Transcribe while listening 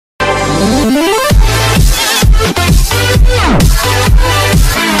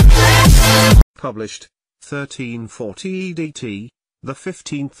published, 1340 EDT, the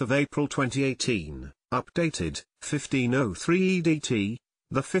 15th of April 2018, updated, 1503 EDT,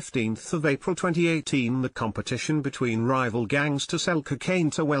 the 15th of April 2018. The competition between rival gangs to sell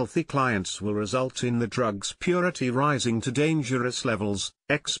cocaine to wealthy clients will result in the drug's purity rising to dangerous levels,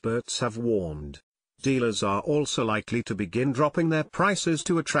 experts have warned. Dealers are also likely to begin dropping their prices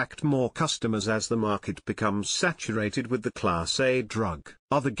to attract more customers as the market becomes saturated with the Class A drug.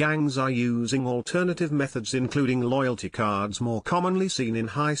 Other gangs are using alternative methods including loyalty cards more commonly seen in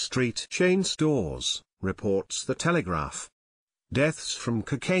high street chain stores, reports The Telegraph. Deaths from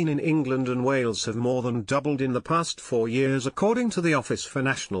cocaine in England and Wales have more than doubled in the past 4 years according to the Office for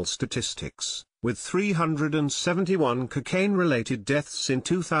National Statistics, with 371 cocaine-related deaths in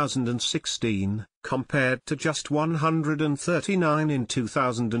 2016, compared to just 139 in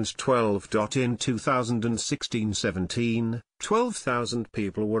 2012. In 2016-17, 12,000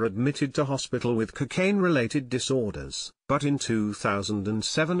 people were admitted to hospital with cocaine-related disorders, but in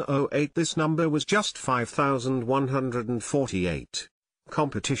 2007-08 this number was just 5,148.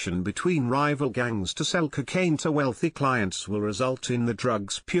 Competition between rival gangs to sell cocaine to wealthy clients will result in the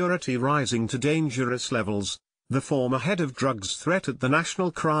drug's purity rising to dangerous levels, the former head of drugs threat at the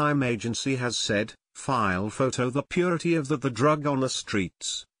National Crime Agency has said. File photo. The purity of the drug on the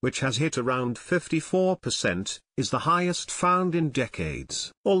streets, which has hit around 54%, is the highest found in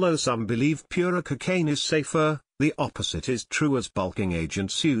decades. Although some believe purer cocaine is safer, the opposite is true as bulking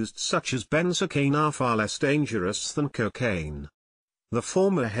agents used such as benzocaine are far less dangerous than cocaine. The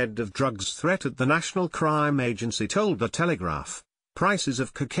former head of drugs threat at the National Crime Agency told The Telegraph, prices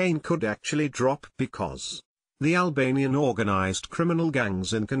of cocaine could actually drop because the Albanian organized criminal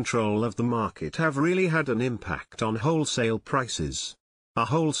gangs in control of the market have really had an impact on wholesale prices. A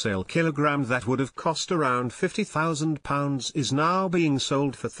wholesale kilogram that would have cost around £50,000 is now being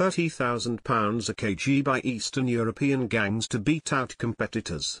sold for £30,000 a kg by Eastern European gangs to beat out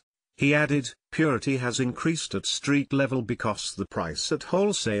competitors. He added, purity has increased at street level because the price at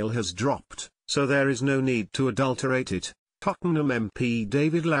wholesale has dropped, so there is no need to adulterate it. Tottenham MP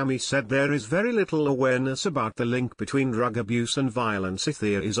David Lammy said there is very little awareness about the link between drug abuse and violence. If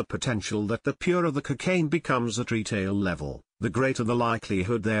there is a potential that the purer the cocaine becomes at retail level, the greater the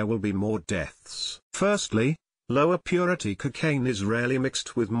likelihood there will be more deaths. Firstly, lower purity cocaine is rarely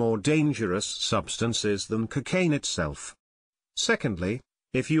mixed with more dangerous substances than cocaine itself. Secondly,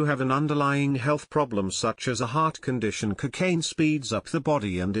 if you have an underlying health problem such as a heart condition, cocaine speeds up the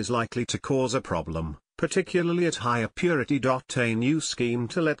body and is likely to cause a problem, particularly at higher purity. A new scheme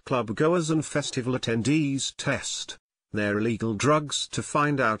to let club-goers and festival attendees test their illegal drugs to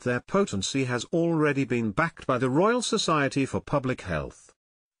find out their potency has already been backed by the Royal Society for Public Health.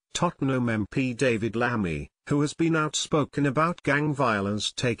 Tottenham MP David Lammy, who has been outspoken about gang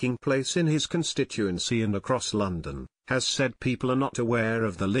violence taking place in his constituency and across London, has said people are not aware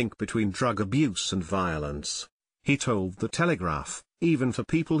of the link between drug abuse and violence. He told The Telegraph, even for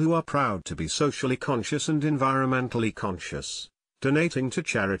people who are proud to be socially conscious and environmentally conscious, donating to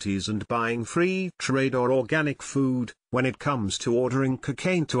charities and buying free trade or organic food, when it comes to ordering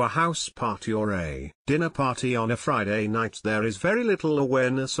cocaine to a house party or a dinner party on a Friday night, there is very little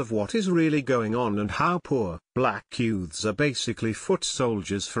awareness of what is really going on and how poor black youths are basically foot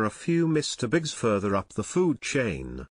soldiers for a few Mr. Bigs further up the food chain.